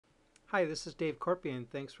Hi, this is Dave Korpi,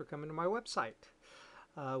 and thanks for coming to my website.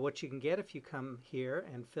 What you can get if you come here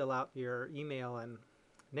and fill out your email and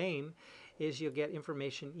name is you'll get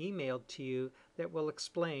information emailed to you that will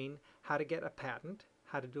explain how to get a patent,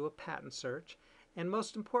 how to do a patent search, and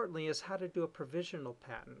most importantly is how to do a provisional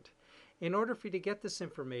patent. In order for you to get this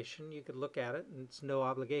information, you could look at it, and it's no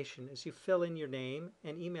obligation, is you fill in your name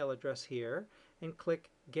and email address here and click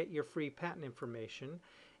Get Your Free Patent Information,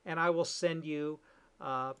 and I will send you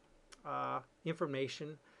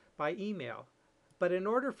information by email. But in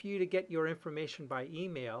order for you to get your information by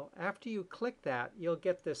email, after you click that, you'll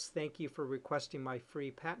get this "Thank you for requesting my free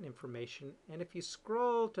patent information." And if you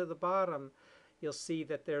scroll to the bottom, you'll see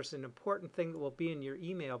that there's an important thing that will be in your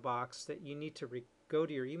email box that you need to go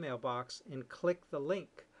to your email box and click the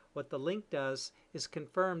link. What the link does is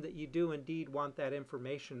confirm that you do indeed want that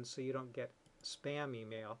information so you don't get spam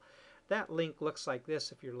email. That link looks like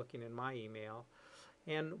this if you're looking in my email.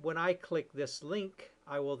 And when I click this link,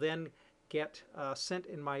 I will then get sent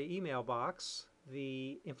in my email box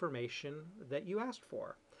the information that you asked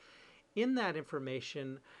for. In that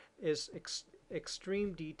information is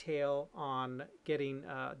extreme detail on doing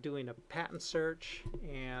a patent search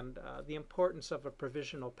and the importance of a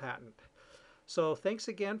provisional patent. So thanks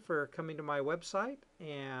again for coming to my website,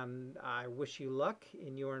 and I wish you luck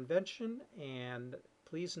in your invention, and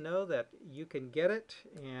please know that you can get it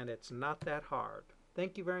and it's not that hard.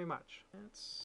 Thank you very much.